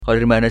Kalau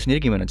dari Mbak Anda sendiri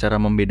gimana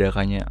cara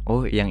membedakannya?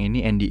 Oh, yang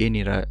ini NDA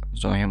nih,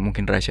 soalnya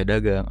mungkin rahasia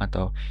dagang,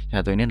 atau yang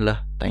satu ini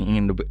adalah tying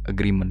in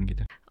agreement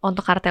gitu.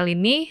 Untuk kartel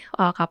ini,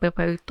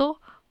 KPPU itu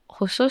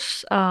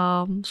khusus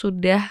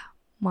sudah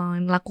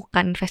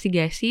melakukan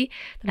investigasi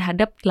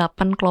terhadap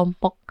 8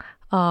 kelompok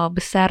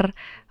besar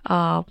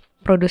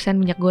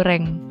produsen minyak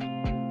goreng.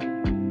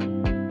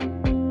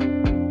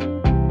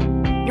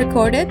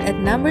 Recorded at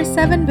number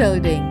 7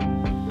 building.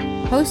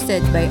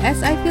 Hosted by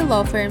SIP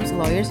Law Firm's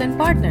Lawyers and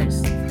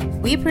Partners.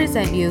 We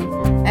present you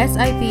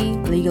SIP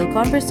Legal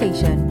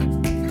Conversation.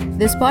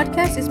 This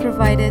podcast is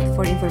provided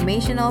for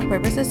informational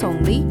purposes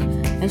only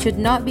and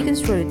should not be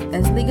construed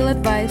as legal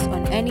advice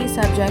on any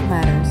subject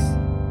matters.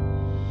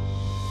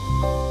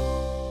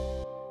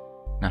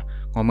 Nah,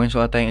 ngomongin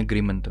soal tying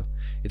agreement tuh,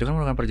 itu kan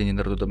merupakan perjanjian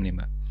tertutup nih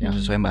Mbak, yang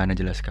sesuai Mbak Ana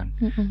jelaskan.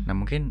 Nah,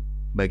 mungkin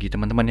bagi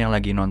teman-teman yang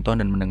lagi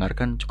nonton dan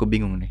mendengarkan cukup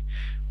bingung nih.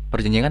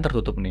 Perjanjian kan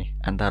tertutup nih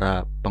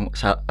antara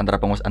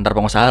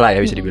pengusaha lah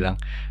ya bisa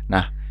dibilang.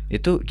 Nah,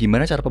 itu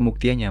gimana cara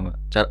pembuktiannya, Mbak?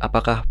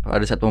 Apakah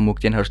pada saat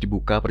pembuktian harus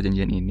dibuka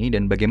perjanjian ini,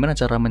 dan bagaimana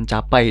cara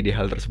mencapai di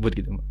hal tersebut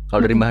gitu, Mbak?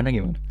 Kalau dari Mbak Ana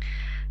gimana?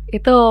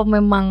 Itu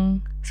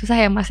memang susah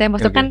ya Mas ya,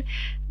 maksudnya kan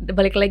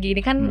balik lagi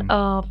ini kan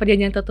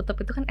perjanjian tertutup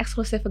itu kan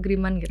exclusive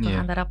agreement gitu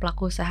antara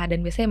pelaku usaha,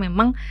 dan biasanya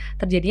memang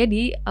terjadinya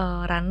di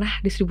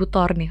ranah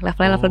distributor nih,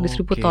 level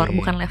distributor,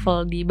 bukan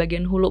level di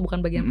bagian hulu, bukan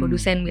bagian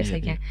produsen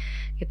biasanya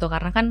gitu,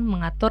 karena kan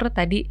mengatur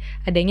tadi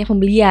adanya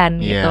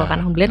pembelian gitu kan,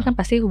 pembelian kan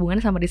pasti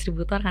hubungannya sama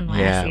distributor kan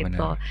Mas gitu.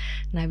 Benar.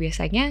 Nah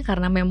biasanya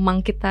karena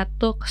memang kita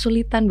tuh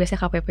kesulitan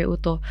biasanya KPPU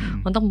tuh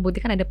untuk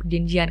membuktikan ada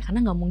perjanjian,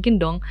 karena nggak mungkin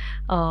dong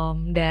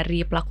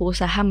dari pelaku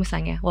usaha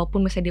misalnya,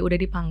 walaupun misalnya dia udah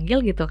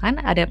dipanggil gitu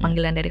kan, ada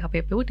panggilan dari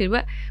KPPU,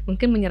 tiba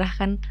mungkin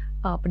menyerahkan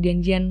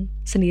perjanjian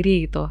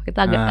sendiri gitu, itu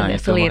agak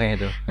sulit.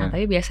 Nah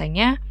tapi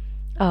biasanya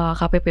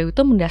KPPU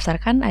itu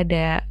mendasarkan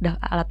ada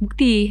alat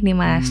bukti nih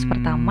Mas.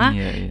 Pertama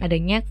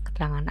adanya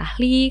keterangan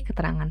ahli,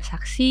 keterangan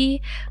saksi,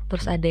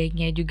 terus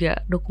adanya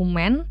juga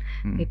dokumen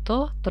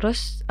gitu,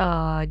 terus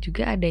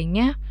juga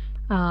adanya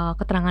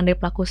keterangan dari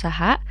pelaku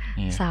usaha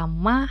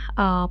sama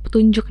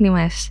petunjuk nih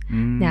Mas.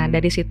 Nah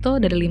dari situ,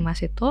 dari 5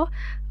 situ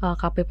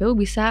KPPU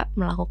bisa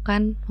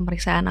melakukan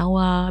pemeriksaan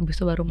awal,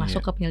 habis itu baru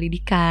masuk ke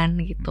penyelidikan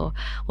gitu.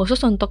 Khusus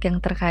untuk yang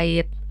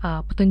terkait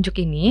petunjuk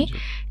ini,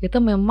 itu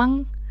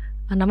memang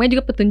namanya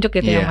juga petunjuk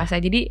gitu ya Mas.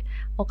 Jadi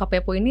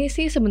KPPU ini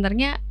sih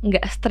sebenarnya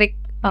nggak strict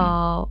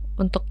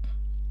untuk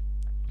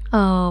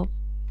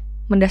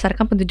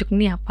mendasarkan petunjuk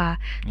ini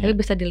apa, tapi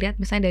bisa dilihat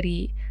misalnya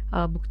dari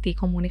bukti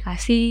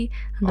komunikasi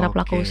antara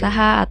pelaku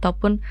usaha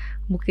ataupun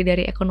bukti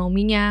dari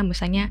ekonominya,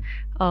 misalnya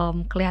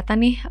kelihatan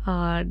nih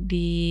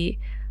di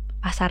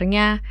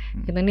pasarnya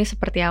gitu nih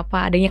seperti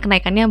apa, adanya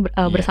kenaikannya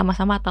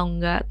bersama-sama atau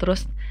enggak,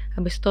 terus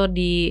habis itu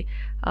di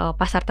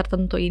pasar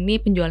tertentu ini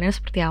penjualannya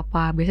seperti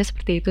apa, biasanya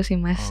seperti itu sih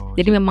Mas.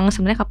 Jadi memang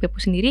sebenarnya KPPU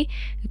sendiri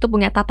itu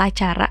punya tata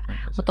cara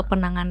untuk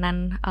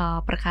penanganan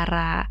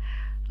perkara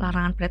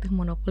larangan praktik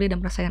monopoli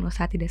dan persaingan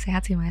usaha tidak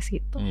sehat sih Mas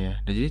gitu.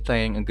 Iya, dan jadi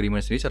tying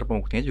agreement sendiri cara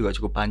pembuktiannya juga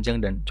cukup panjang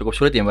dan cukup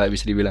sulit ya Mbak,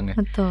 bisa dibilang ya.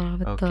 Betul.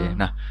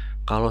 Nah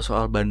kalau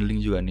soal bundling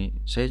juga nih,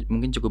 saya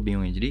mungkin cukup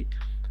bingung ya. Jadi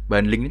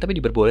bundling ini tapi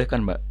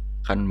diperbolehkan Mbak,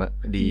 kan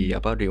Mbak di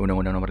di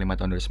Undang-Undang Nomor 5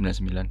 Tahun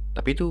 1999.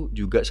 Tapi itu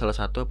juga salah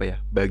satu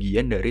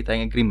bagian dari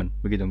tying agreement,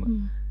 begitu Mbak?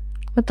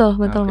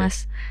 Betul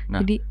Mas.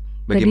 Nah, jadi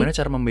bagaimana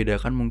cara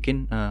membedakan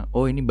mungkin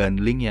ini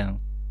bundling yang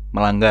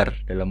melanggar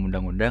dalam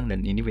undang-undang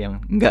dan ini yang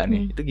enggak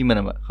nih, itu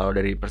gimana Mbak kalau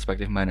dari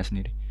perspektif Mbak Ana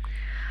sendiri?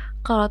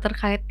 Kalau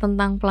terkait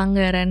tentang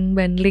pelanggaran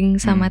bundling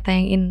sama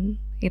tying in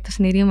itu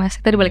sendiri Mas,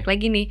 itu balik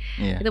lagi nih,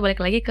 itu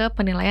balik lagi ke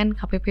penilaian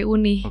KPPU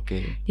nih.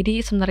 Jadi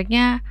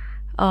sebenarnya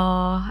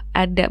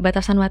ada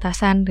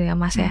batasan-batasan tuh ya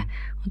Mas ya,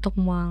 untuk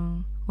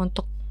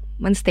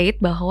men-state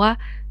bahwa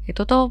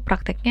itu tuh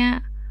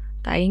prakteknya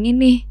tying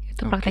in nih,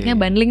 itu prakteknya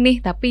bundling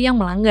nih, tapi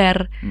yang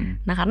melanggar.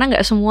 Nah karena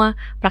nggak semua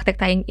praktek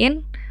tying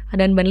in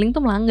dan bundling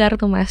tuh melanggar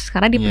tuh Mas,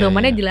 karena di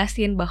pedomannya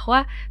jelasin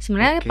bahwa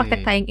sebenarnya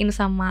praktek tying in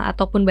sama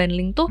ataupun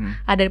bundling tuh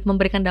ada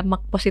memberikan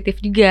dampak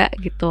positif juga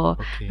gitu.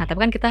 Nah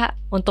tapi kan kita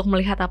untuk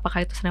melihat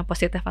apakah itu sebenarnya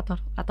positif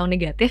atau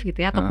negatif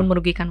gitu ya, ataupun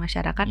merugikan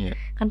masyarakat,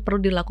 kan perlu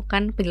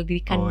dilakukan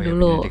penyelidikan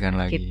dulu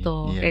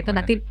gitu. Itu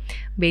nanti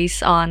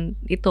based on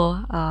itu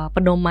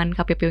pedoman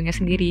KPPU-nya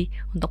sendiri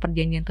untuk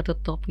perjanjian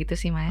tertutup gitu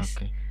sih Mas.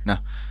 Nah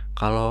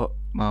kalau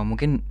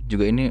mungkin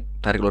juga ini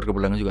tarik ulur ke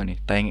belakang juga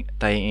nih,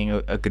 tying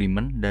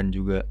agreement dan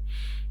juga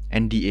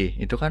NDA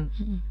itu kan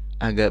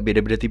agak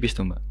beda-beda tipis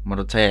tuh Mbak,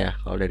 menurut saya ya,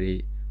 kalau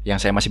dari yang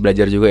saya masih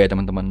belajar juga ya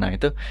teman-teman. Nah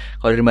itu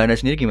kalau dari Mbak Ana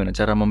sendiri gimana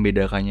cara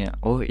membedakannya?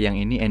 Oh yang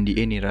ini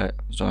NDA nih,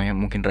 soalnya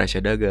mungkin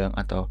rahasia dagang,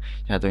 atau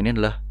yang satu ini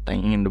adalah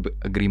tying in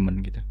agreement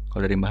gitu.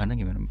 Kalau dari Mbak Ana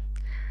gimana Mbak?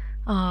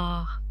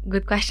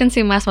 Good question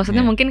sih Mas.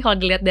 Maksudnya mungkin kalau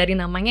dilihat dari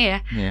namanya ya,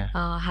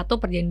 satu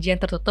perjanjian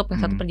tertutup,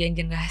 yang satu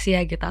perjanjian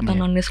rahasia gitu, atau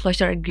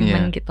non-disclosure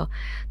agreement gitu.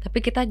 Tapi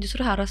kita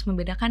justru harus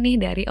membedakan nih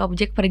dari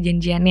objek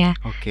perjanjiannya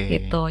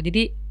gitu.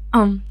 Jadi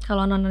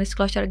kalau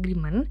non-disclosure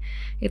agreement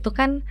itu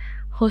kan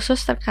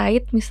khusus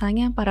terkait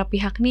misalnya para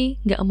pihak nih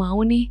nggak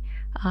mau nih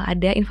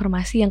ada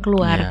informasi yang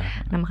keluar.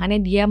 Nah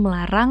makanya dia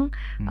melarang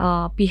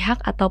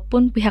pihak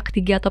ataupun pihak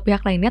ketiga atau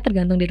pihak lainnya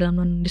tergantung di dalam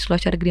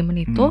non-disclosure agreement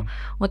itu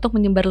untuk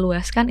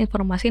menyebarluaskan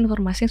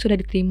informasi-informasi yang sudah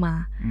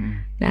diterima.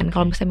 Dan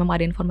kalau misalnya memang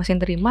ada informasi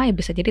yang terima, ya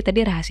bisa jadi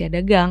tadi rahasia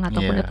dagang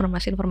ataupun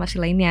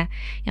informasi-informasi lainnya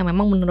yang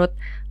memang menurut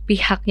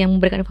pihak yang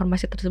memberikan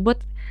informasi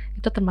tersebut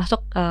itu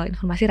termasuk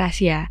informasi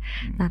rahasia.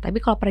 Nah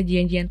tapi kalau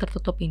perjanjian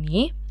tertutup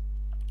ini,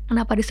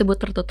 kenapa disebut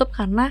tertutup?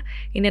 Karena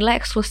inilah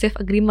exclusive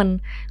agreement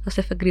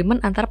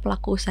antara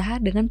pelaku usaha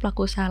dengan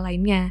pelaku usaha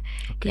lainnya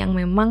yang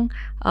memang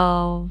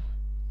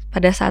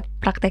pada saat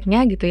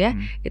prakteknya gitu ya,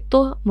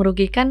 itu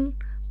merugikan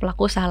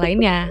pelaku usaha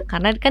lainnya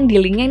karena kan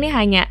dealingnya ini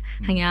hanya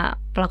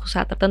pelaku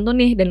usaha tertentu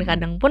nih, dan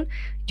kadang pun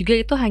juga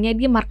itu hanya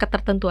di market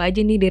tertentu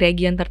aja nih, di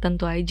region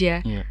tertentu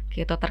aja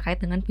gitu, terkait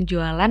dengan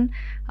penjualan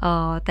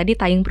tadi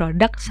tying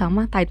product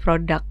sama tied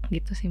product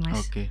gitu sih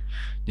Mas.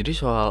 Jadi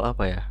soal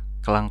apa ya,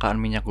 kelangkaan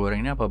minyak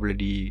goreng ini apa boleh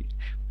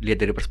dilihat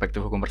dari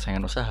perspektif hukum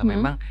persaingan usaha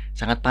memang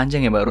sangat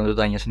panjang ya Mbak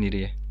runtutannya sendiri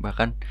ya,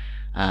 bahkan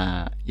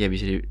ya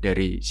bisa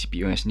dari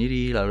CPO-nya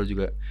sendiri, lalu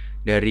juga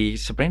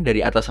sebenarnya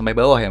dari atas sampai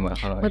bawah ya Mbak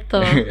kalau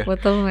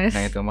betul Mas.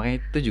 Nah itu makanya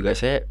itu juga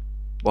saya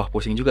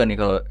pusing juga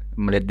nih kalau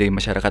melihat dari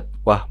masyarakat,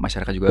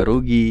 masyarakat juga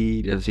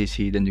rugi di satu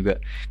sisi, dan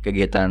juga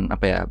kegiatan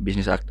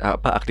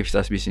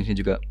aktivitas bisnisnya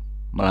juga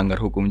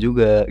melanggar hukum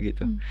juga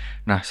gitu.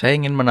 Nah saya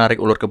ingin menarik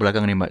ulur ke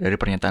belakang nih Mbak dari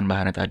pernyataan Mbak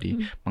Hana tadi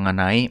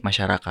mengenai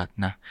masyarakat.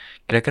 Nah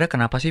kira-kira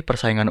kenapa sih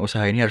persaingan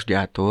usaha ini harus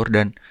diatur,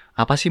 dan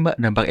apa sih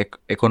Mbak dampak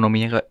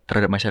ekonominya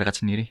terhadap masyarakat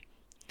sendiri?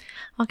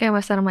 Oke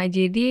Mas Dharma,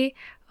 jadi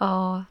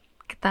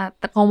kita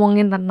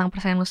ngomongin tentang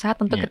persaingan usaha,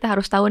 tentu kita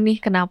harus tahu nih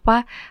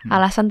kenapa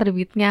alasan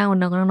terbitnya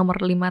Undang-Undang Nomor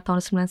 5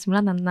 Tahun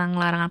 99 tentang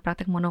larangan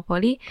praktek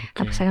monopoli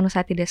dan persaingan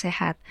usaha tidak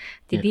sehat.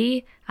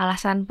 Jadi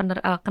alasan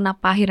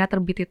kenapa akhirnya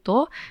terbit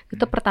itu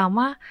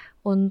pertama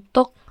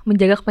untuk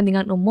menjaga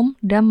kepentingan umum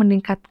dan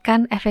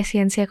meningkatkan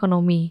efisiensi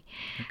ekonomi.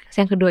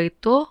 Yang kedua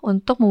itu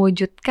untuk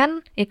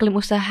mewujudkan iklim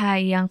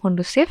usaha yang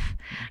kondusif.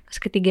 Terus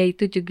ketiga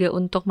itu juga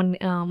untuk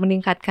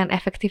meningkatkan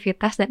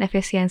efektivitas dan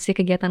efisiensi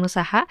kegiatan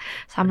usaha.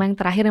 Sama yang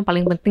terakhir yang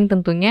paling penting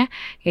tentunya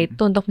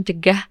yaitu untuk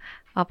mencegah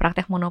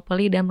praktek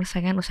monopoli dan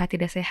persaingan usaha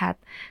tidak sehat.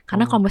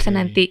 Karena kalau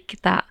misalnya nanti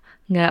kita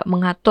nggak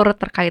mengatur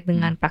terkait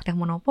dengan praktek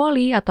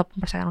monopoli ataupun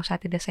persaingan usaha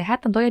tidak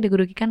sehat, tentunya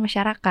dirugikan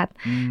masyarakat.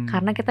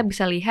 Karena kita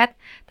bisa lihat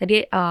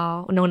tadi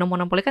undang-undang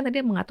monopoli kan tadi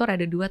mengatur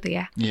ada 2 tuh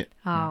ya.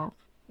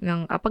 Yang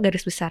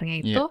garis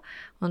besarnya itu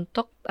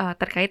untuk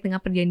terkait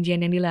dengan perjanjian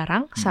yang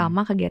dilarang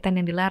sama kegiatan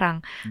yang dilarang.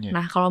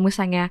 Nah kalau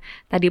misalnya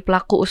tadi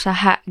pelaku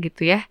usaha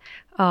gitu ya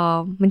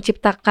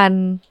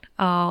menciptakan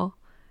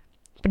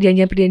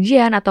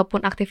perjanjian-perjanjian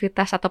ataupun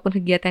aktivitas ataupun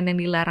kegiatan yang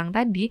dilarang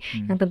tadi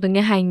yang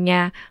tentunya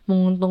hanya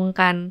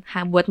menguntungkan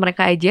buat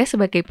mereka aja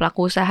sebagai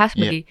pelaku usaha,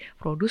 sebagai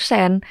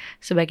produsen,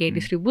 sebagai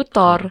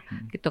distributor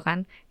gitu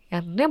kan.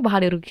 Yang tentunya bakal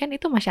dirugikan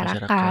itu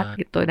masyarakat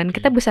gitu. Dan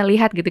kita bisa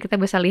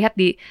lihat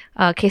di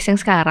case yang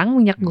sekarang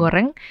minyak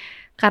goreng,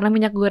 karena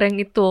minyak goreng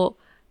itu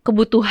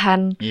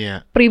kebutuhan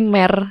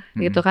primer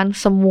gitu kan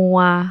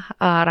semua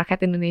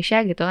rakyat Indonesia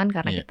gitu kan,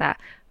 karena kita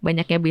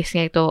banyaknya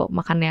base-nya itu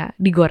makannya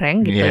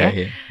digoreng gitu ya.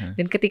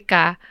 Dan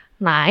ketika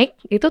naik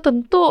itu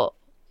tentu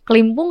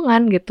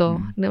kelimpungan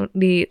gitu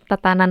di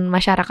tatanan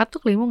masyarakat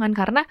tuh kelimpungan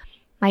karena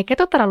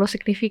naiknya tuh terlalu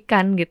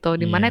signifikan gitu,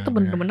 dimana itu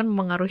benar-benar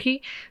mempengaruhi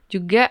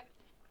juga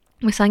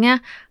misalnya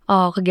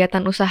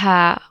kegiatan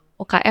usaha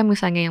UKM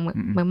misalnya yang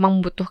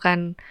memang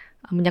membutuhkan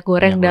minyak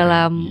goreng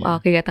dalam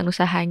kegiatan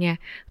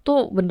usahanya,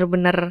 itu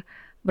benar-benar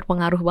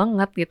berpengaruh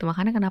banget gitu.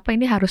 Makanya kenapa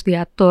ini harus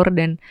diatur,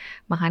 dan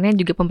makanya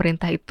juga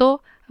pemerintah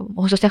itu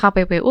khususnya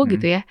KPPU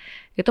gitu ya,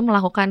 itu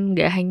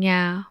nggak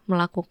hanya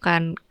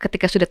melakukan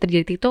ketika sudah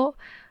terjadi itu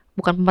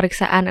bukan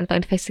pemeriksaan atau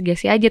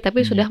investigasi aja,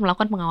 tapi sudah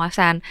melakukan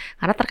pengawasan.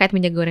 Karena terkait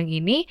minyak goreng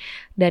ini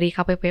dari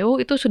KPPU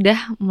itu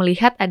sudah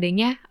melihat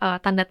adanya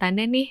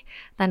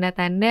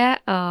tanda-tanda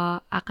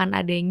akan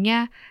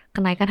adanya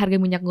kenaikan harga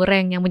minyak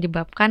goreng yang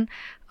menyebabkan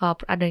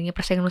adanya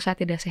persaingan usaha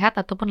tidak sehat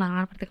ataupun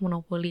larangan praktik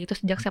monopoli itu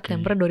sejak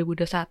September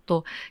 2021.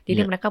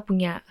 Jadi mereka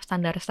punya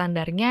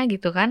standar-standarnya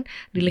gitu kan.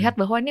 Dilihat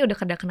bahwa ini udah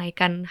ada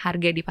kenaikan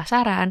harga di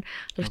pasaran,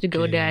 terus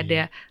juga udah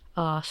ada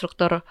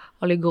struktur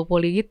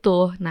oligopoli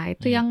gitu. Nah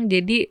itu yang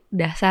jadi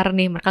dasar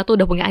nih, mereka tuh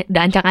udah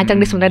ancang-ancang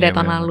di sebenarnya dari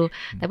tahun lalu.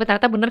 Tapi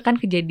ternyata bener kan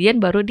kejadian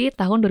baru di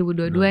tahun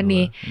 2022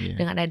 nih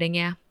dengan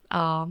adanya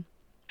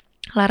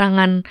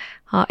larangan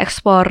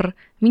ekspor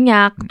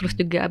minyak, terus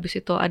juga abis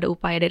itu ada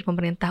upaya dari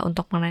pemerintah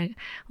untuk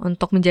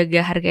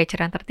menjaga harga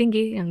eceran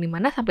tertinggi, yang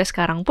dimana sampai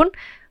sekarang pun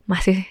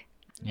masih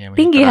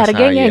tinggi terasa,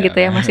 harganya gitu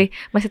ya,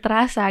 masih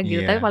terasa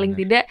gitu. Tapi paling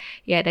tidak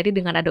ya tadi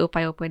dengan ada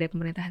upaya-upaya dari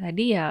pemerintah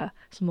tadi ya,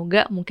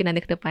 semoga mungkin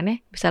nanti ke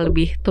depannya bisa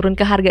lebih turun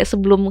ke harga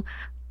sebelum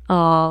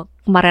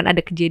kemarin ada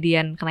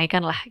kejadian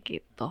kenaikan lah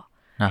gitu.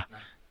 Nah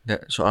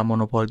soal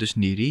monopoli itu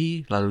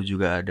sendiri, lalu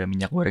juga ada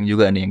minyak goreng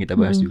juga nih yang kita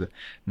bahas juga.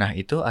 Nah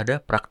itu ada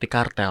praktik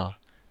kartel.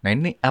 Nah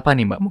ini apa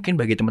nih Mbak? Mungkin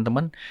bagi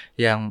teman-teman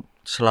yang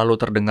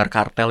selalu terdengar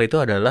kartel itu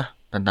adalah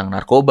tentang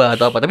narkoba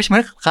atau apa, tapi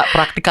sebenarnya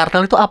praktik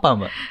kartel itu apa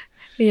Mbak?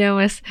 Iya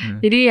Mas.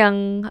 Jadi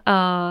yang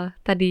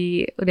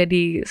tadi udah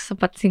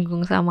sempat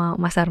singgung sama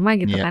Mas Dharma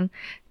gitu kan.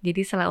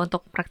 Jadi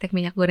untuk praktek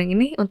minyak goreng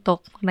ini,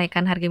 untuk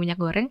menaikkan harga minyak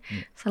goreng,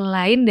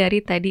 selain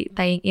dari tadi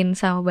tying in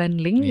sama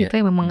bundling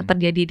gitu yang memang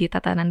terjadi di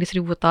tatanan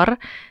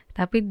distributor,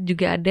 tapi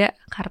juga ada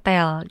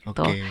kartel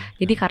gitu.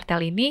 Jadi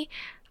kartel ini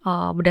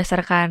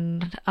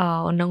berdasarkan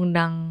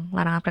Undang-Undang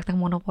Larangan Praktek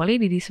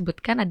Monopoli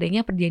disebutkan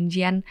adanya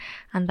perjanjian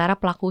antara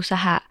pelaku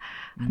usaha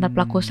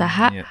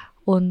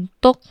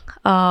untuk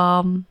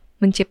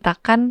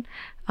menciptakan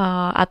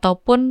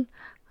ataupun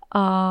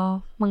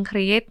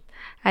meng-create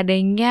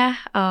adanya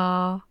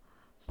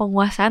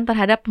penguasaan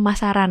terhadap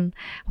pemasaran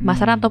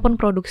ataupun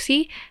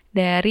produksi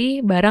dari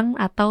barang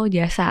atau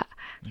jasa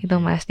gitu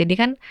Mas. Jadi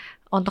kan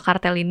untuk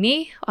kartel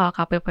ini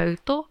KPPU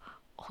itu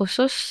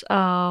khusus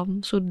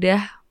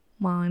sudah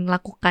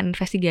melakukan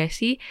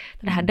investigasi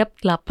terhadap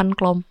 8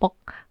 kelompok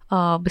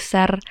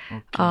besar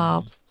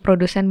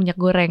produsen minyak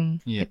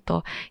goreng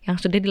gitu, yang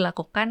sudah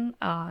dilakukan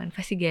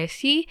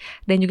investigasi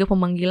dan juga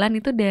pemanggilan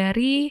itu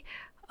dari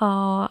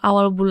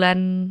awal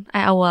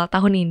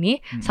tahun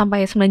ini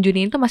sampai 9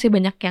 Juni itu masih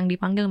banyak yang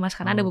dipanggil Mas,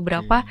 karena ada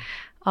beberapa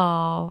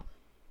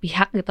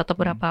pihak gitu atau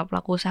beberapa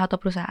pelaku usaha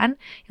atau perusahaan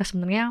yang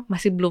sebenarnya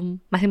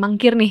masih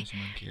mangkir nih,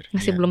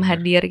 belum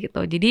hadir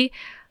gitu. Jadi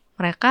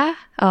mereka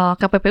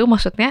KPPU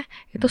maksudnya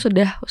itu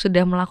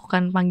sudah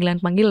melakukan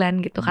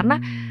panggilan gitu,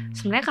 karena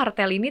sebenarnya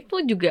kartel ini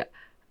tuh juga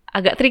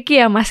agak tricky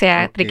ya Mas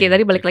ya. Tricky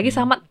tadi balik lagi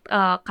sama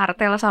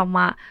kartel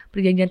sama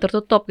perjanjian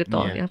tertutup gitu,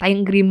 yang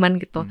tying agreement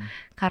gitu.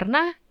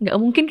 Karena nggak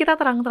mungkin kita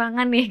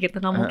terang-terangan nih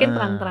gitu, nggak mungkin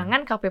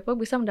terang-terangan KPPU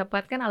bisa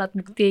mendapatkan alat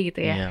bukti gitu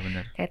ya.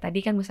 Kayak tadi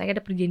kan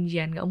misalnya ada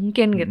perjanjian, nggak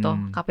mungkin gitu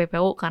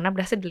KPPU, karena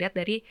berhasil dilihat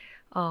dari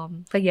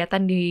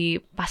kegiatan di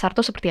pasar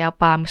tuh seperti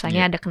apa.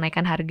 Misalnya ada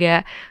kenaikan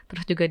harga,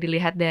 terus juga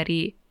dilihat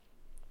dari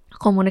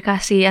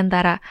komunikasi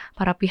antara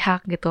para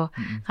pihak gitu.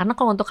 Karena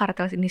kalau untuk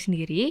kartel ini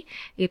sendiri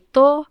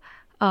itu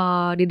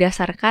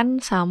didasarkan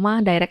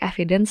sama direct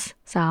evidence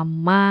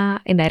sama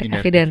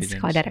indirect evidence.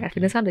 Kalau direct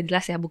evidence kan udah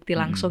jelas ya, bukti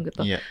langsung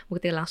gitu.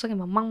 Bukti langsung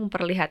yang memang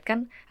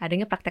memperlihatkan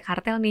adanya praktek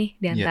kartel nih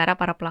di antara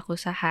para pelaku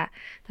usaha.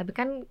 Tapi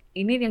kan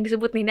ini yang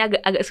disebut nih, ini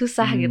agak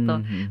susah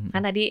gitu.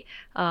 Kan tadi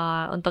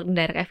untuk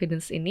indirect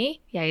evidence ini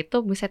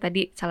yaitu misalnya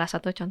tadi salah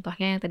satu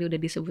contohnya yang tadi udah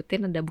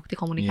disebutin, ada bukti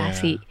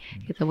komunikasi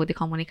gitu. Bukti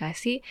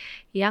komunikasi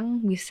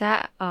yang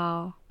bisa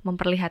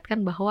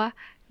memperlihatkan bahwa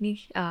ini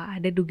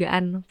ada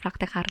dugaan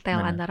praktek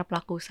kartel antara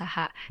pelaku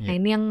usaha. Nah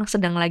ini yang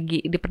sedang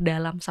lagi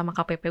diperdalam sama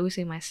KPPU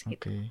sih Mas.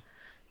 Gitu.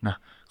 Nah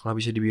kalau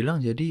bisa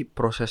dibilang jadi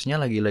prosesnya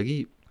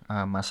lagi-lagi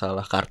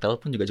masalah kartel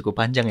pun juga cukup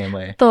panjang ya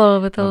Mbak ya.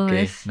 Betul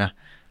Mas. Nah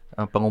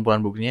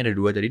pengumpulan buktinya ada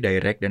 2 tadi,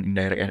 direct dan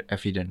indirect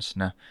evidence.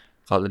 Nah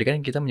kalau tadi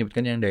kan kita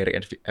menyebutkan yang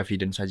direct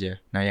evidence saja.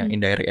 Nah yang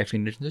indirect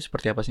evidence itu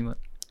seperti apa sih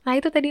Mbak? Nah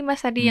itu tadi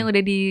Mas yang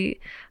udah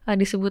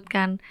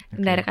disebutkan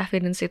indirect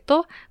evidence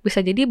itu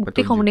bisa jadi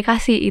bukti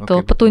komunikasi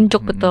itu,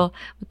 petunjuk betul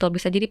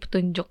bisa jadi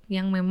petunjuk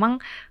yang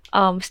memang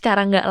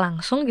secara nggak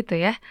langsung gitu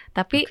ya,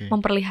 tapi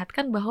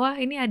memperlihatkan bahwa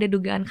ini ada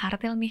dugaan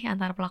kartel nih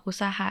antara pelaku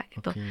usaha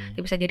gitu. Ya,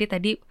 bisa jadi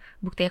tadi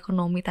bukti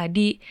ekonomi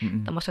tadi,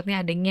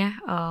 maksudnya adanya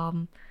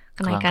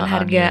kenaikan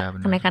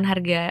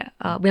harga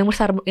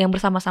yang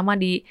bersama-sama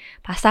di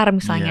pasar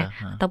misalnya,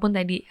 ataupun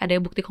tadi ada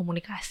bukti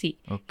komunikasi.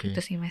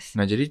 Itu sih Mas.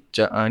 Nah jadi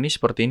ini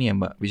seperti ini ya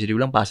Mbak, bisa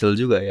dibilang puzzle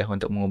juga ya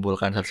untuk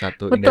mengumpulkan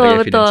satu-satu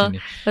indirect evidence ini.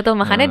 Betul,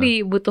 makanya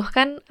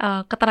dibutuhkan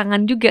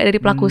keterangan juga dari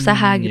pelaku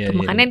usaha gitu.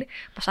 Makanya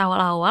pas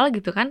awal-awal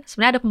gitu kan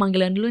sebenarnya ada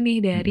pemanggilan dulu nih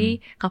dari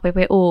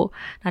KPPU.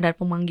 Nah dari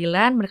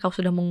pemanggilan mereka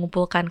sudah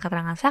mengumpulkan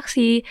keterangan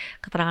saksi,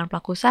 keterangan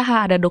pelaku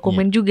usaha, ada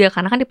dokumen juga,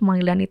 karena kan di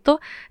pemanggilan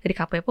itu dari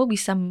KPPU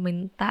bisa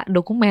minta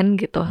dokumen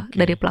gitu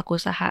dari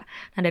pelaku usaha.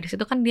 Nah dari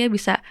situ kan dia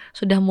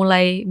sudah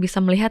mulai bisa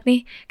melihat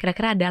nih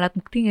kira-kira ada alat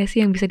bukti nggak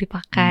sih yang bisa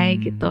dipakai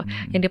gitu,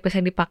 yang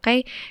bisa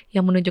dipakai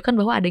yang menunjukkan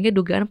bahwa adanya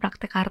dugaan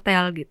praktek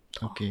kartel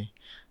gitu.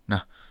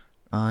 Nah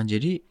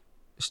jadi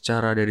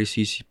secara dari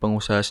sisi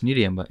pengusaha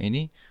sendiri ya Mbak,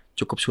 ini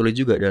cukup sulit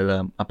juga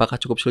dalam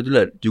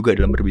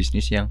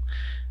berbisnis yang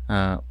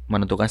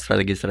menentukan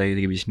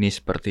strategi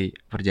bisnis seperti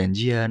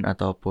perjanjian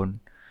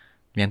ataupun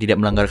yang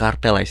tidak melanggar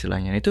kartel lah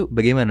istilahnya. Itu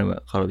bagaimana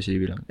Mbak kalau bisa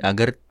dibilang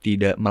agar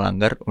tidak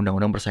melanggar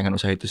undang-undang persaingan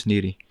usaha itu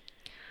sendiri?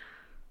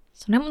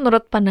 Sebenarnya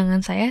menurut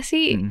pandangan saya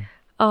sih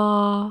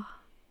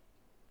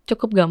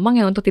cukup gampang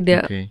ya untuk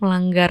tidak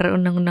melanggar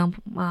undang-undang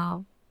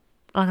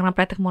larangan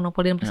praktek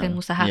monopoli dan persaingan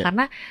usaha,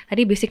 karena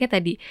tadi basicnya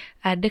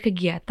ada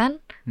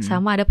kegiatan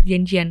sama ada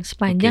perjanjian.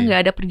 Sepanjang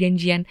nggak ada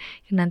perjanjian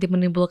yang nanti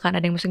menimbulkan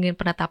ada yang mungkin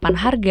penetapan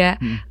harga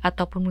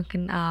ataupun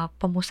mungkin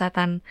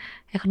pemusatan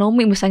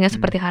ekonomi misalnya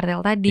seperti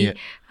kartel tadi,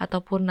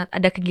 ataupun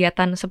ada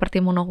kegiatan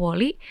seperti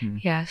monopoli,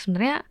 ya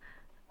sebenarnya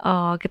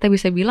kita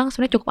bisa bilang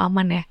sebenarnya cukup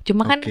aman ya.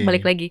 Cuma kan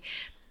balik lagi,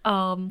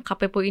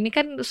 KPPU ini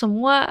kan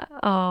semua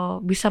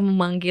bisa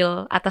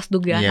memanggil atas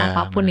dugaan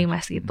apapun nih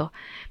Mas gitu.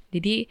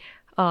 Jadi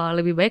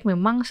lebih baik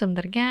memang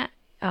sebenarnya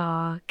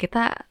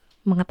kita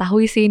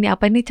mengetahui sih ini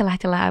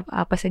celah-celah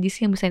apa saja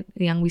sih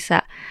yang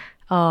bisa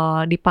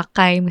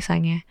dipakai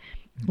misalnya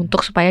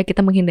untuk supaya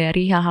kita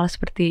menghindari hal-hal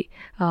seperti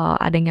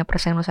adanya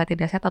persaingan usaha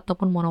tidak sehat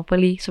ataupun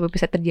monopoli supaya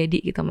bisa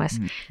terjadi gitu Mas.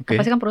 Okay.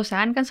 Pasti kan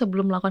perusahaan kan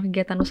sebelum melakukan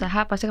kegiatan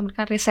usaha pasti kan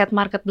mereka riset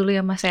market dulu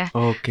ya Mas ya.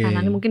 Okay. Nah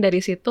nanti mungkin dari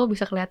situ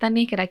bisa kelihatan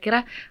nih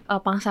kira-kira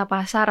pangsa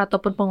pasar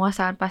ataupun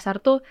penguasaan pasar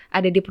tuh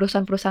ada di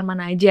perusahaan-perusahaan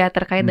mana aja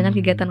terkait dengan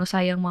kegiatan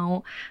usaha yang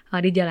mau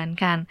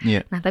dijalankan.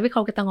 Nah tapi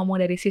kalau kita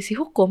ngomong dari sisi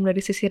hukum,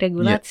 dari sisi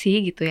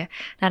regulasi gitu ya.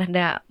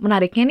 Nah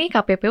menariknya nih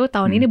KPPU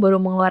tahun ini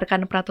baru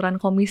mengeluarkan peraturan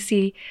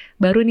komisi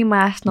baru nih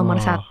Mas nomor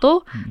 1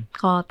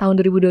 kalau tahun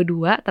 2022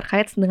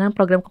 terkait dengan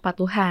program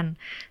kepatuhan.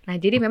 Nah,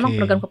 jadi memang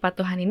program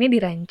kepatuhan ini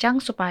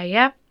dirancang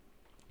supaya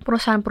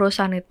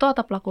perusahaan-perusahaan itu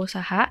atau pelaku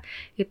usaha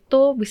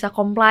itu bisa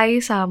comply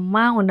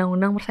sama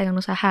Undang-Undang Persaingan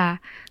Usaha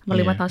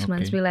nomor 5 tahun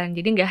 99.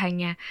 Jadi nggak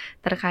hanya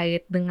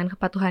terkait dengan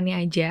kepatuhannya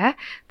aja,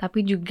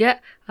 tapi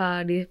juga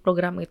di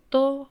program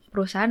itu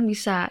perusahaan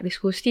bisa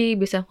diskusi,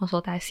 bisa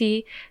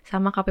konsultasi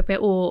sama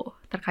KPPU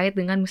terkait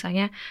dengan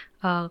misalnya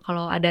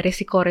kalau ada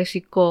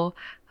resiko-resiko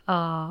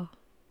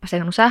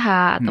persaingan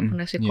usaha ataupun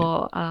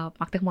resiko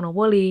praktik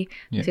monopoli.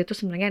 Di situ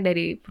sebenarnya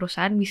dari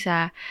perusahaan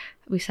bisa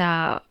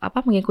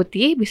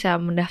mengikuti, bisa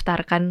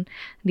mendaftarkan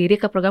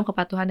diri ke program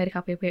kepatuhan dari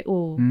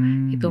KPPU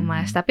gitu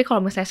Mas. Tapi kalau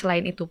misalnya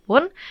selain itu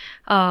pun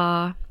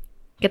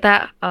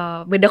kita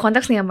beda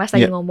konteks nih ya Mas,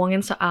 tadi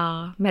ngomongin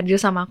soal merger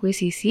sama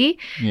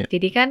akuisisi.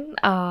 Jadi kan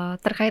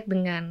terkait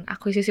dengan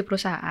akuisisi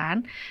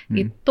perusahaan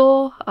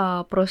itu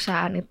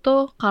perusahaan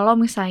itu kalau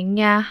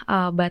misalnya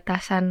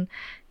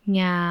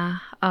batasannya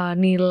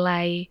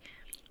nilai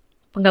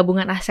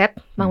penggabungan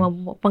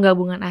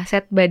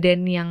aset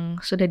badan yang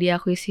sudah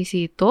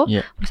diakuisisi itu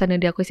perusahaan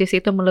yang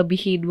diakuisisi itu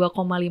melebihi 2,5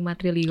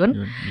 triliun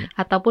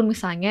ataupun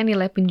misalnya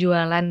nilai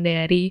penjualan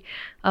dari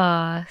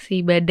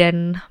si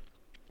badan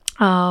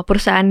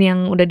perusahaan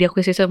yang udah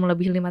diakuisisi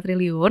melebihi 5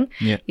 triliun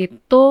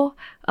itu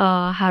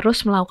harus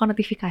melakukan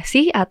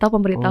notifikasi atau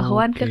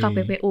pemberitahuan ke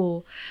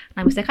KPPU.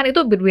 Nah misalnya kan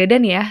itu berbeda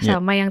nih ya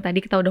sama yang tadi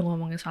kita udah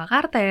ngomongin soal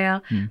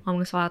kartel,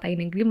 ngomongin soal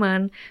tie-in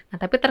agreement. Nah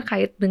tapi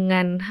terkait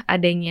dengan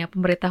adanya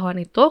pemberitahuan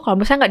itu, kalau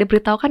misalnya nggak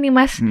diberitahukan nih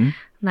Mas,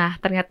 nah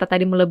ternyata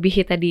tadi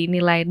melebihi tadi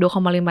nilai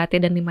 2,5T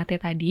dan 5T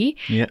tadi,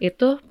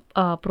 itu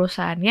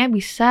perusahaannya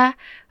bisa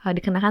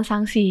dikenakan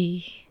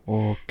sanksi.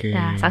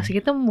 Nah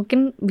sanksi itu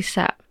mungkin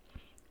bisa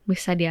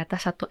di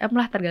atas 1M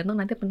lah,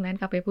 tergantung nanti penilaian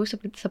KPPU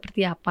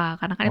seperti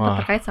apa. Karena kan itu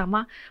terkait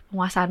sama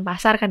penguasaan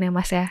pasar kan ya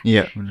Mas ya.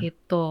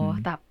 Gitu.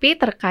 Tapi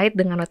terkait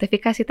dengan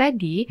notifikasi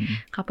tadi,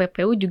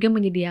 KPPU juga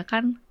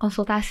menyediakan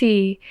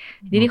konsultasi.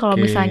 Jadi kalau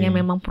misalnya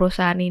memang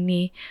perusahaan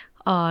ini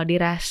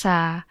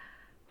dirasa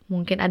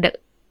mungkin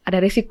ada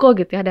risiko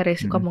gitu ya, ada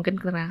risiko mungkin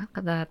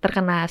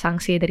terkena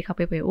sanksi dari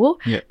KPPU.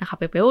 Nah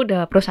KPPU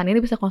perusahaan ini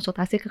bisa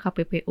konsultasi ke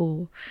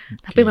KPPU.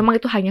 Tapi memang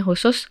itu hanya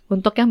khusus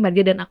untuk yang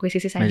merger dan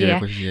akuisisi saja ya.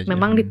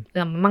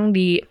 Memang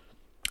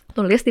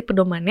ditulis di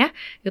pedomannya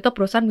itu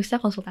perusahaan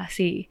bisa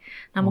konsultasi.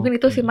 Nah mungkin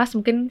itu sih Mas,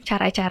 mungkin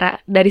cara-cara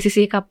dari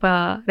sisi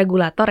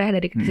regulator ya,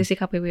 dari sisi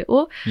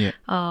KPPU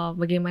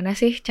bagaimana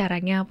sih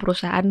caranya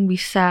perusahaan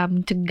bisa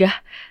mencegah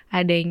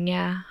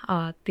adanya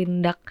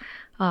tindak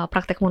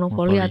praktek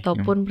monopoli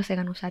ataupun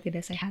persaingan usaha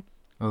tidak sehat.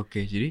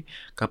 Jadi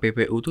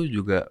KPPU tuh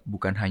juga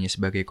bukan hanya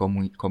sebagai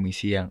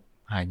komisi yang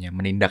hanya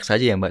menindak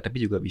saja ya Mbak,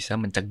 tapi juga bisa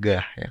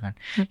mencegah ya kan.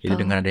 Jadi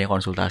dengan adanya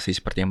konsultasi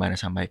seperti yang Mbak Ana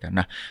sampaikan.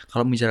 Nah,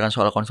 kalau membicarakan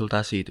soal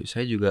konsultasi itu,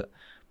 saya juga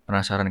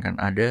penasaran kan,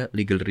 ada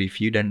legal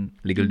review dan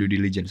legal due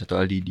diligence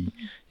atau LDD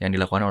yang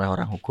dilakukan oleh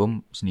orang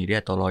hukum sendiri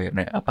atau lawyer.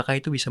 Nah, apakah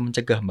itu bisa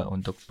mencegah Mbak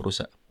untuk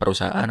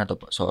perusahaan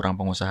atau seorang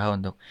pengusaha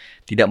untuk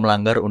tidak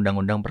melanggar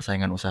undang-undang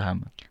persaingan usaha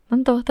Mbak?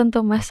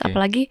 Tentu Mas,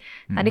 apalagi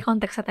tadi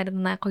konteksnya tadi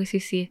tentang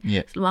akuisisi.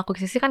 Sebelum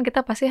akuisisi kan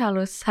kita pasti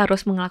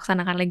harus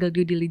melaksanakan legal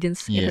due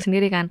diligence itu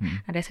sendiri kan.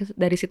 Nah,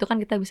 dari situ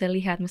kan kita bisa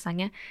lihat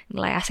misalnya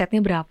nilai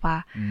asetnya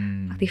berapa,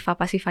 aktiva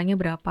pasifanya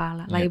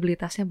berapa,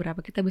 liabilitasnya berapa.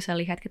 Kita bisa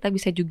lihat, kita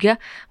bisa juga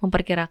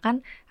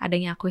memperkirakan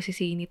adanya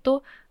akuisisi ini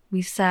tuh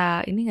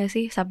bisa ini nggak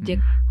sih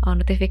subject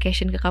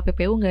notification ke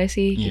KPPU nggak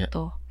sih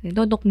gitu.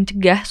 Itu untuk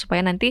mencegah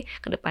supaya nanti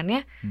ke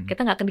depannya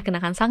kita nggak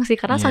dikenakan sanksi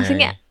karena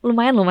sanksinya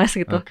lumayan loh Mas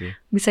gitu.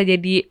 Bisa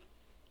jadi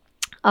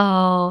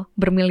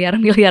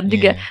bermiliar-miliar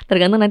juga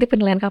tergantung nanti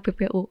penilaian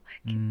KPPU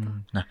gitu.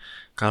 Nah,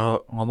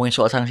 kalau ngomongin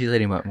soal sanksi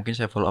tadi Mbak, mungkin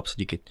saya follow up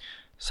sedikit.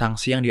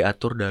 Sanksi yang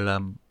diatur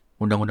dalam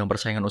Undang-Undang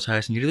Persaingan Usaha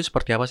sendiri itu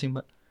seperti apa sih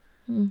Mbak?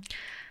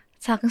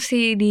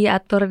 Sanksi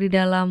diatur di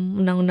dalam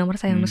Undang-Undang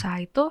Persaingan Usaha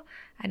itu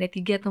ada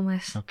 3 tuh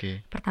Mas.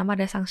 Pertama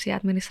ada sanksi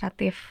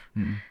administratif.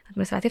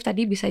 Administratif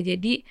tadi bisa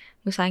jadi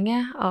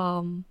misalnya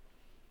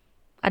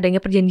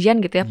adanya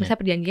perjanjian gitu ya, misalnya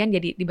perjanjian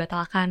jadi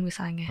dibatalkan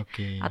misalnya,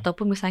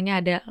 ataupun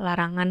misalnya ada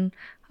larangan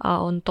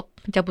untuk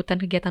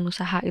pencabutan kegiatan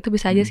usaha, itu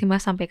bisa aja sih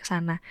Mas sampai ke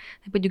sana.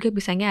 Tapi juga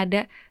bisanya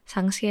ada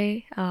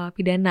sanksi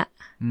pidana.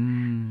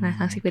 Nah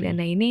sanksi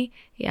pidana ini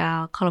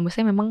ya kalau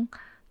misalnya memang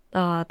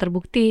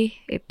terbukti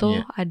itu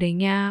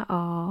adanya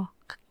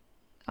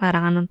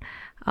larangan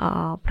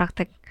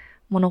praktek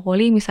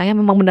monopoli, misalnya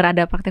memang benar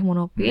ada praktek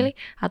monopoli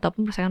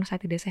ataupun persaingan usaha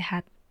tidak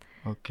sehat.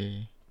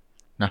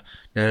 Nah,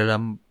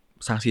 dalam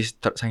sanksi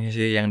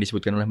yang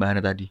disebutkan oleh Mbak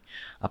Hana tadi,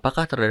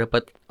 apakah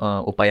terdapat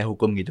upaya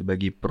hukum gitu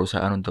bagi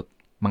perusahaan untuk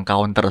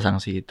mengcounter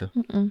sanksi itu.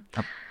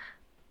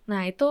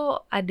 Nah itu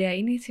ada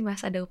ini sih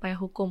Mas, ada upaya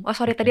hukum. Oh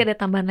sorry, tadi ada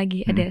tambahan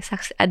lagi, ada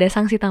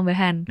sanksi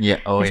tambahan.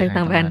 Sanksi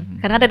tambahan.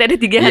 Karena ada 3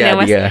 ya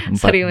Mas. 4.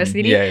 Sorry Mas.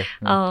 Jadi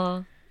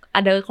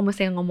ada kalau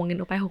misalnya ngomongin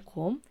upaya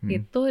hukum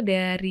itu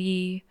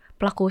dari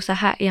pelaku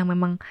usaha yang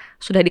memang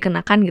sudah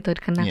dikenakan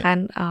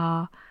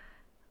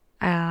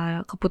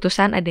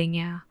keputusan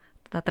adanya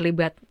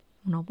terlibat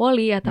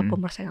monopoli ataupun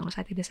persaingan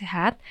usaha tidak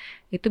sehat,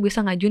 itu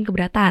bisa ngajuin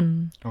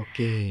keberatan.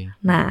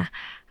 Nah,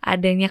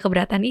 adanya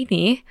keberatan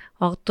ini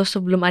waktu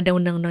sebelum ada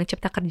Undang-Undang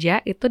Cipta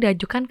Kerja itu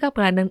diajukan ke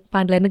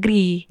pengadilan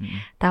negeri.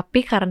 Tapi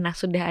karena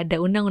sudah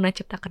ada Undang-Undang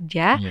Cipta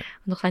Kerja,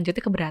 untuk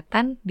selanjutnya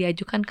keberatan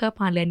diajukan ke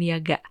pengadilan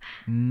niaga.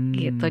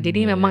 Gitu.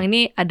 Jadi memang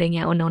ini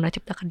adanya Undang-Undang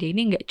Cipta Kerja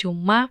ini nggak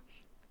cuma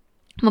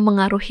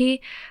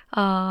memengaruhi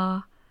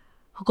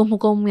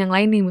hukum-hukum yang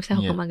lain nih,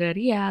 misalnya hukum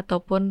agraria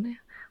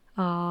ataupun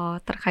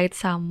terkait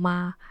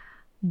sama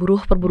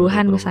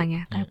perburuhan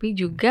misalnya, tapi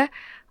juga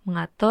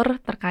mengatur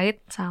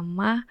terkait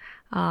sama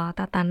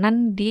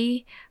tatanan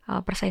di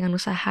persaingan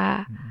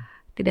usaha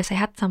tidak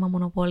sehat sama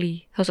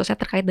monopoli, khususnya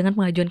terkait dengan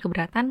pengajuan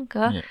keberatan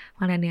ke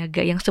pengadilan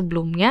niaga yang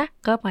sebelumnya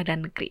ke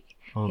pengadilan negeri.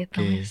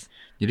 Gitu,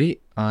 jadi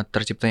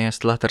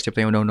setelah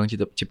terciptanya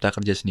Undang-Undang Cipta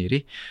Kerja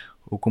sendiri,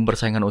 hukum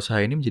persaingan usaha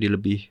ini menjadi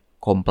lebih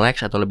kompleks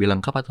atau lebih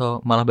lengkap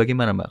atau malah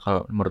bagaimana Mbak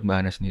kalau menurut Mbak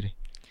Hana sendiri?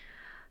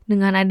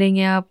 Dengan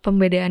adanya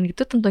pembedaan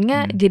gitu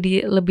tentunya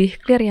jadi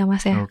lebih clear ya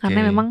Mas ya,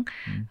 karena memang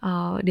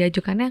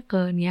diajukannya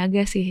ke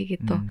niaga sih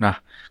gitu. Nah,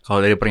 kalau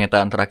dari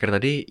pernyataan terakhir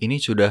tadi ini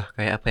sudah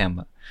kayak apa ya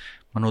Mbak?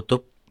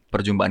 Menutup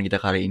perjumpaan kita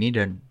kali ini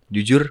dan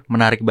jujur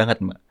menarik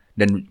banget Mbak.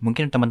 Dan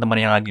mungkin teman-teman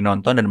yang lagi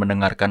nonton dan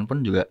mendengarkan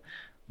pun juga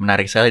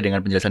menarik sekali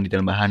dengan penjelasan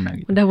detail Mbak Hana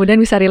gitu. Mudah-mudahan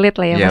bisa relate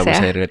lah ya Mas ya.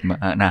 Bisa relate Mbak.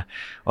 Nah,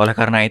 oleh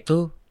karena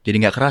itu jadi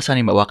nggak kerasa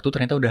nih Mbak, waktu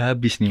ternyata udah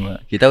habis nih Mbak.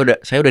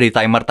 Saya udah di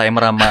timer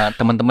sama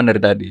teman-teman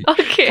dari tadi.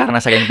 Karena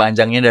saking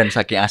panjangnya dan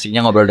saking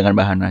asiknya ngobrol dengan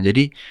Mbak Hana.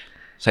 Jadi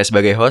saya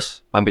sebagai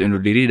host pamit undur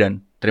diri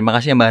dan terima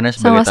kasih ya Mbak Hana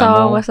sebagai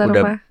tamu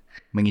udah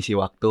mengisi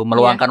waktu,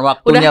 meluangkan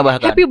waktunya udah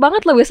bahkan. Happy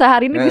banget loh bisa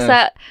hari ini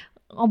bisa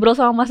ngobrol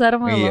sama Mas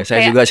Dharma.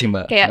 Saya juga sih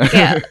Mbak. Kayak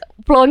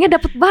flow-nya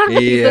dapet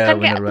banget gitu kan,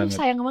 kayak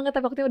sayang banget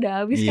tapi waktunya udah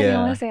habis kan ya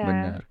Mas ya.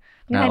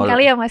 Benar.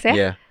 Kali ya Mas ya.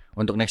 Iya.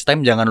 Untuk next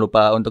time jangan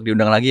lupa untuk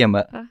diundang lagi ya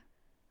Mbak.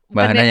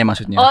 Mbak Hananya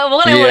maksudnya. Oh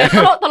boleh.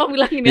 Tolong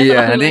bilangin ya. Iya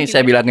nanti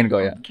saya bilangin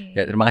kok ya.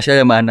 Ya terima kasih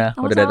ya Mbak Hana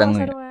udah datang.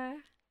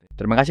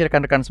 Terima kasih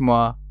rekan-rekan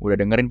semua udah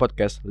dengerin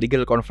podcast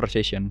Legal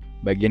Conversation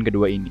bagian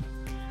kedua ini.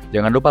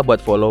 Jangan lupa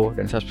buat follow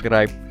dan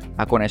subscribe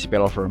akun SIP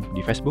Law Firm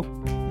di Facebook,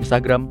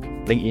 Instagram,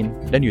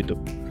 LinkedIn, dan YouTube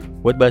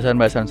buat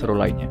bahasan-bahasan seru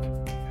lainnya.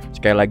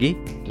 Sekali lagi,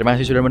 terima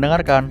kasih sudah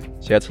mendengarkan.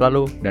 Sehat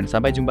selalu dan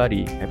sampai jumpa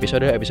di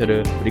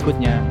episode-episode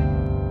berikutnya.